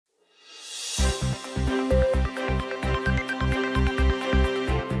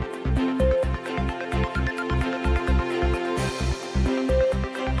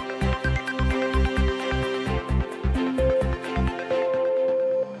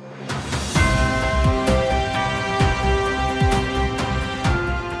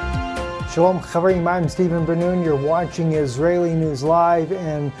Shalom Chavrim, I'm Stephen Ben-Nun. You're watching Israeli News Live,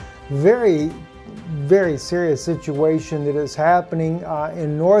 and very serious situation that is happening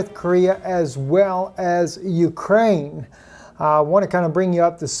in North Korea as well as Ukraine. I want to kind of bring you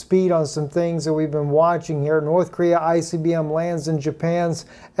up to speed on some things that we've been watching here. North Korea ICBM lands in Japan's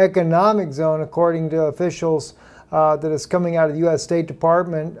economic zone, according to officials that is coming out of the U.S. State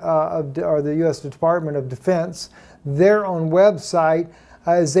Department or the U.S. Department of Defense, their own website.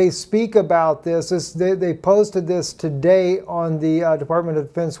 As they speak about this, they posted this today on the Department of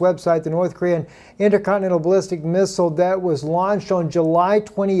Defense website. The North Korean intercontinental ballistic missile that was launched on July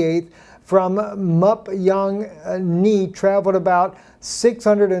 28th from Mupyong-ni traveled about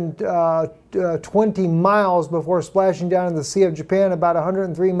 620 miles before splashing down in the Sea of Japan, about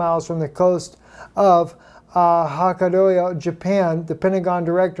 103 miles from the coast of Hokkaido, Japan, the Pentagon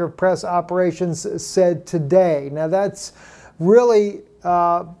Director of Press Operations said today. Now that's really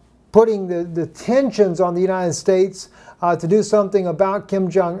putting the tensions on the United States to do something about Kim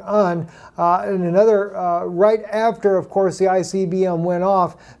Jong-un. And another, right after, of course, the ICBM went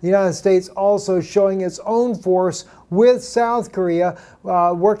off, the United States also showing its own force with South Korea,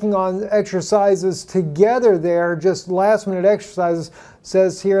 working on exercises together there, just last-minute exercises.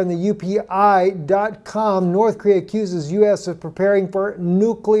 Says here in the UPI.com, North Korea accuses U.S. of preparing for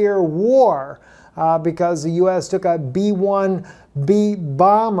nuclear war because the U.S. took a B-1B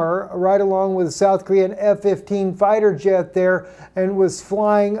bomber right along with the South Korean F-15 fighter jet there and was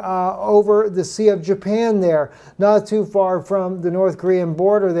flying over the Sea of Japan there, not too far from the North Korean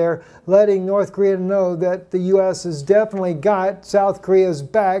border there, letting North Korea know that the U.S. has definitely got South Korea's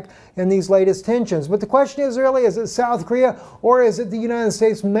back in these latest tensions. But the question is really, is it South Korea or is it the United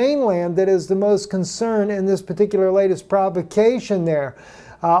States mainland that is the most concerned in this particular latest provocation there?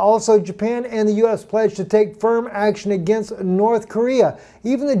 Also, Japan and the U.S. pledged to take firm action against North Korea.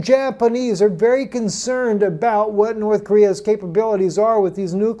 Even the Japanese are very concerned about what North Korea's capabilities are with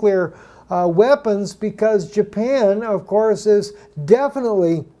these nuclear weapons, because Japan, of course, is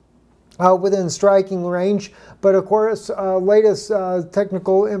definitely within striking range. But of course, latest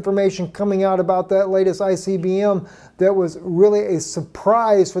technical information coming out about that latest ICBM that was really a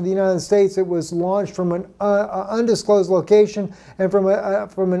surprise for the United States. It was launched from an undisclosed location and from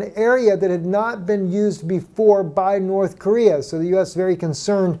an area that had not been used before by North Korea. So the U.S. is very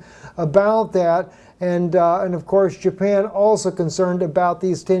concerned about that. And of course, Japan also concerned about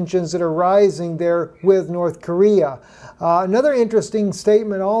these tensions that are rising there with North Korea. Another interesting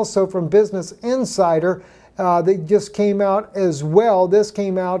statement also from Business Insider that just came out as well. This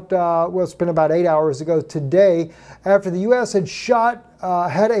came out, well, it's been about 8 hours ago today, after the U.S. had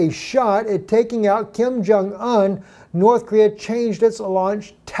had a shot at taking out Kim Jong-un. North Korea changed its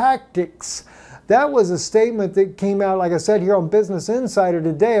launch tactics. That was a statement that came out, like I said, here on Business Insider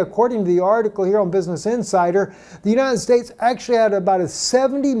today. According to the article here on Business Insider, the United States actually had about a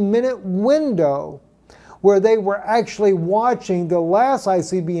 70-minute window where they were actually watching the last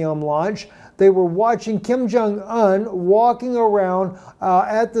ICBM launch. They were watching Kim Jong-un walking around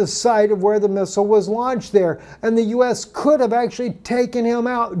at the site of where the missile was launched there. And the U.S. could have actually taken him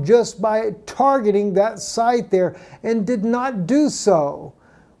out just by targeting that site there and did not do so.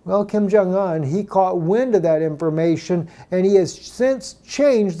 Well, Kim Jong-un, he caught wind of that information, and he has since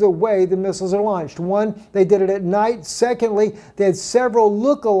changed the way the missiles are launched. One, they did it at night. Secondly, they had several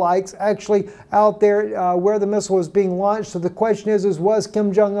lookalikes actually out there where the missile was being launched. So the question is was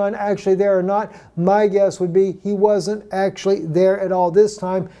Kim Jong-un actually there or not? My guess would be he wasn't actually there at all this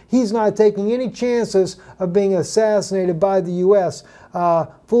time. He's not taking any chances of being assassinated by the U.S.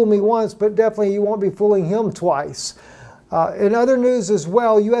 Fool me once, but definitely you won't be fooling him twice. In other news as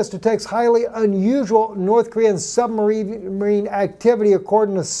well, U.S. detects highly unusual North Korean submarine activity,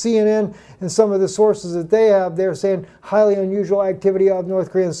 according to CNN and some of the sources that they have. They're saying highly unusual activity of North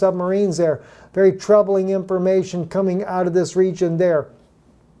Korean submarines there. Very troubling information coming out of this region there.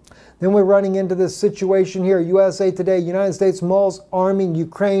 Then we're running into this situation here. USA Today, United States mulls arming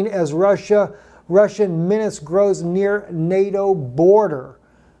Ukraine as Russian menace grows near NATO border.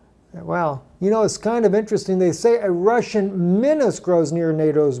 Well, you know, it's kind of interesting. They say a Russian menace grows near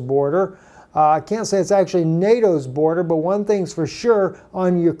NATO's border. I can't say it's actually NATO's border, but one thing's for sure,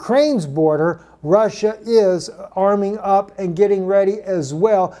 on Ukraine's border, Russia is arming up and getting ready as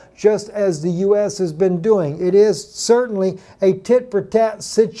well, just as the U.S. has been doing. It is certainly a tit-for-tat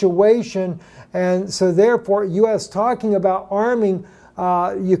situation, and so therefore, U.S. talking about arming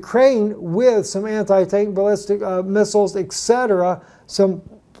Ukraine with some anti-tank ballistic missiles, etc., some,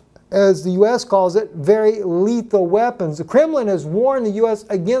 as the U.S. calls it, very lethal weapons. The Kremlin has warned the U.S.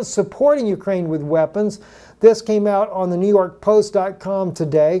 against supporting Ukraine with weapons. This came out on the NewYorkPost.com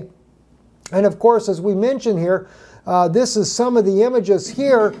today. And of course, as we mentioned here, this is some of the images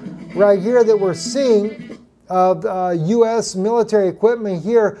here, right here, that we're seeing of U.S. military equipment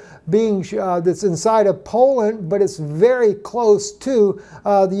here being that's inside of Poland, but it's very close to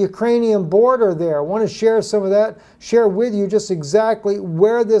the Ukrainian border there. I want to share some of that, share with you just exactly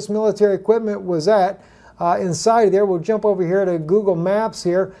where this military equipment was at. Inside of there, we'll jump over here to Google Maps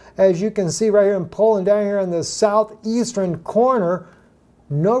here. As you can see right here in Poland, down here in the southeastern corner,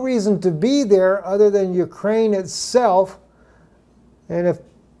 no reason to be there other than Ukraine itself. And if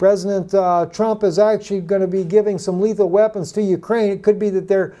President Trump is actually going to be giving some lethal weapons to Ukraine, it could be that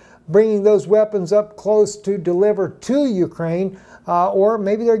they're bringing those weapons up close to deliver to Ukraine, or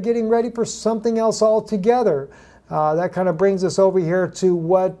maybe they're getting ready for something else altogether. That kind of brings us over here to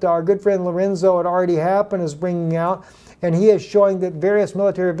what our good friend Lorenzo had already happened is bringing out. And he is showing that various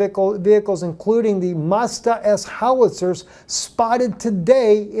military vehicles, including the Mazda-S howitzers, spotted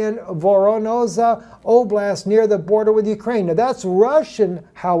today in Voronezh Oblast near the border with Ukraine. Now, that's Russian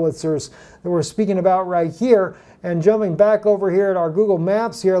howitzers that we're speaking about right here. And jumping back over here at our Google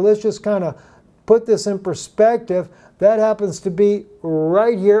Maps here, let's just kind of put this in perspective. That happens to be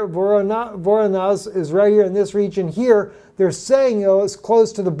right here. Voronezh is right here in this region here. They're saying, it's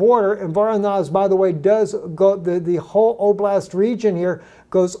close to the border, and Voronezh, by the way, does go, the whole Oblast region here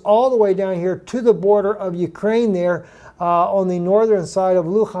goes all the way down here to the border of Ukraine there on the northern side of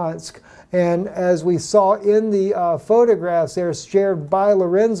Luhansk. And as we saw in the photographs there shared by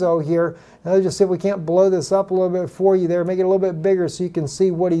Lorenzo here, and let's just see if we can't blow this up a little bit for you there, make it a little bit bigger so you can see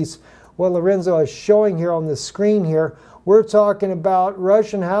what Lorenzo is showing here on the screen here. We're talking about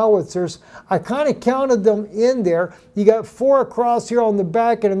Russian howitzers. I kind of counted them in there. You got 4 across here on the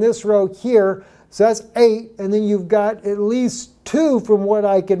back, and in this row here, so that's 8, and then you've got at least 2 from what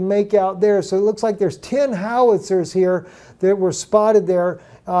I can make out there. So it looks like there's 10 howitzers here that were spotted there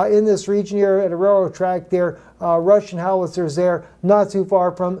in this region here at a railroad track there. Russian howitzers there, not too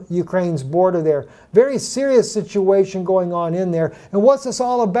far from Ukraine's border there. Very serious situation going on in there. And what's this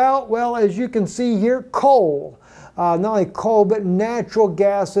all about? Well, as you can see here, coal. Not only coal, but natural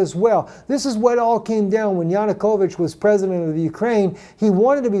gas as well. This is what all came down when Yanukovych was president of the Ukraine. He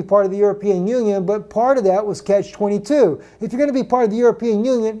wanted to be part of the European Union, but part of that was catch-22. If you're going to be part of the European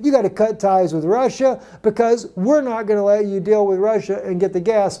Union, you got to cut ties with Russia, because we're not going to let you deal with Russia and get the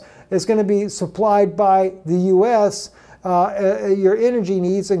gas. It's going to be supplied by the U.S., your energy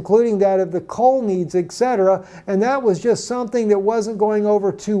needs, including that of the coal needs, etc. And that was just something that wasn't going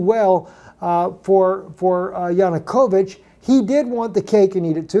over too well for Yanukovych. He did want the cake and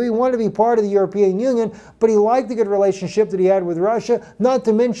eat it too. He wanted to be part of the European Union, but he liked the good relationship that he had with Russia, not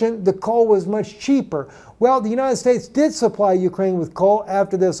to mention the coal was much cheaper. Well, the United States did supply Ukraine with coal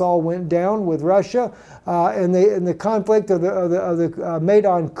after this all went down with Russia, and the conflict of the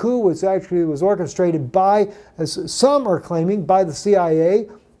Maidan coup was orchestrated by, as some are claiming, by the CIA.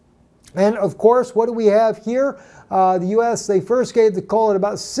 And of course, what do we have here? The U.S., they first gave the coal at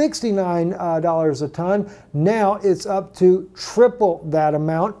about $69 a ton. Now it's up to triple that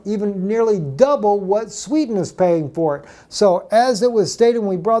amount, even nearly double what Sweden is paying for it. So as it was stated when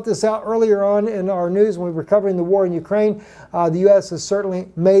we brought this out earlier on in our news when we were covering the war in Ukraine, the U.S. has certainly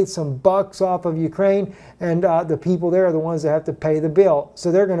made some bucks off of Ukraine, and the people there are the ones that have to pay the bill.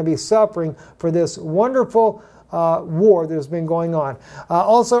 So they're going to be suffering for this wonderful war that has been going on.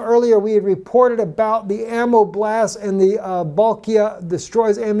 Also earlier we had reported about the ammo blast, and the Balkia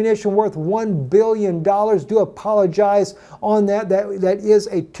destroys ammunition worth $1 billion. Do apologize on that. That is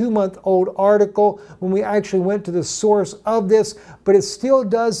a 2-month-old article when we actually went to the source of this, but it still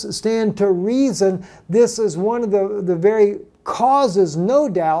does stand to reason. This is one of the very causes, no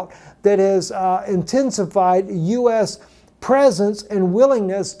doubt, that has intensified U.S. presence and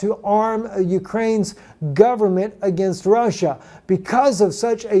willingness to arm Ukraine's government against Russia. Because of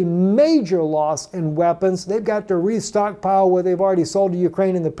such a major loss in weapons, they've got to restockpile what they've already sold to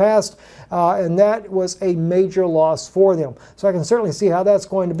Ukraine in the past, and that was a major loss for them. So I can certainly see how that's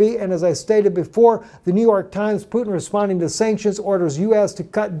going to be. And as I stated before, the New York Times, Putin responding to sanctions, orders U.S. to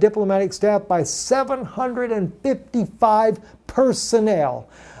cut diplomatic staff by 755 personnel.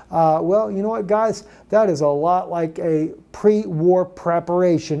 Well, you know what, guys? That is a lot like a pre-war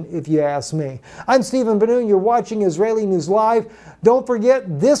preparation, if you ask me. I'm Stephen Benoon. You're watching Israeli News Live. Don't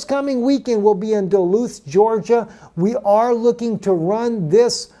forget, this coming weekend we'll be in Duluth, Georgia. We are looking to run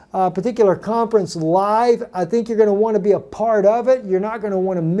this particular conference live. I think you're going to want to be a part of it. You're not going to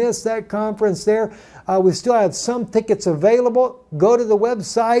want to miss that conference there. We still have some tickets available. Go to the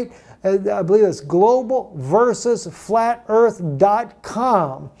website. I believe it's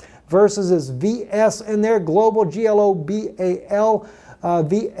globalversusflatearth.com. Versus is VS in there, global, Global,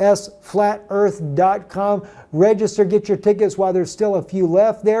 vsflatearth.com. Register, get your tickets while there's still a few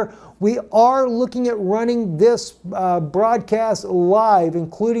left there. We are looking at running this broadcast live,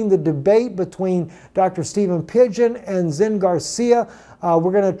 including the debate between Dr. Stephen Pidgeon and Zen Garcia.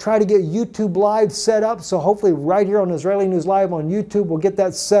 We're going to try to get YouTube Live set up, so hopefully right here on Israeli News Live on YouTube, we'll get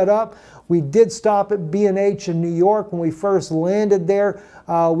that set up. We did stop at B&H in New York when we first landed there.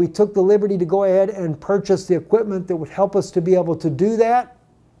 We took the liberty to go ahead and purchase the equipment that would help us to be able to do that,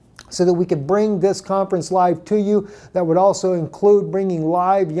 so that we could bring this conference live to you. That would also include bringing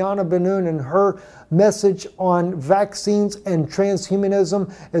live Yana Ben-Nun and her message on vaccines and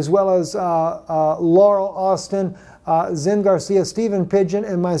transhumanism, as well as Laurel Austin, Zen Garcia, Stephen Pidgeon,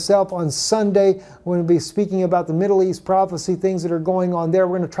 and myself on Sunday. We're going to be speaking about the Middle East prophecy, things that are going on there.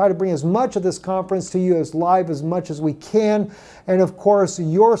 We're going to try to bring as much of this conference to you as live as much as we can. And of course,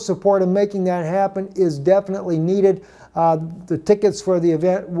 your support in making that happen is definitely needed. The tickets for the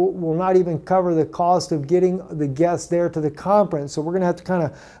event will not even cover the cost of getting the guests there to the conference. So we're going to have to kind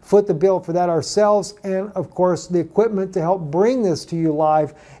of foot the bill for that ourselves. And of course, the equipment to help bring this to you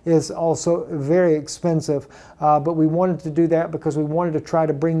live is also very expensive. But we wanted to do that because we wanted to try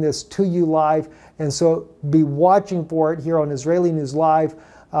to bring this to you live. And so be watching for it here on Israeli News Live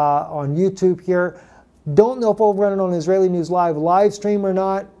on YouTube here. Don't know if we'll run it on Israeli News Live live stream or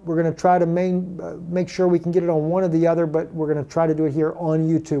not. We're going to try to make sure we can get it on one or the other, but we're going to try to do it here on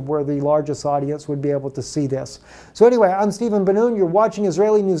YouTube, where the largest audience would be able to see this. So anyway, I'm Stephen Ben-Nun. You're watching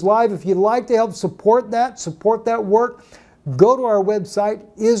Israeli News Live. If you'd like to help support that work, go to our website,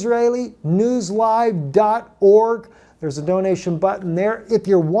 israelinewslive.org. There's a donation button there. If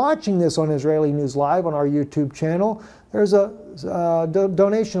you're watching this on Israeli News Live on our YouTube channel, there's a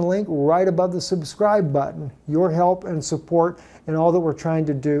donation link right above the subscribe button. Your help and support in all that we're trying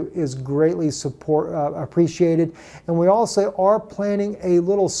to do is greatly appreciated. And we also are planning a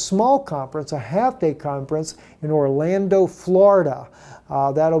little small conference, a half-day conference in Orlando, Florida.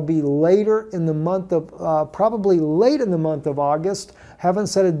 That'll be later in the month of, probably late in the month of August. Haven't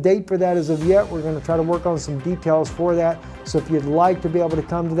set a date for that as of yet. We're going to try to work on some details for that. So if you'd like to be able to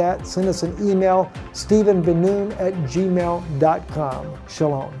come to that, send us an email, stephenbenoon@gmail.com.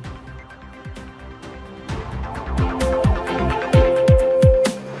 Shalom.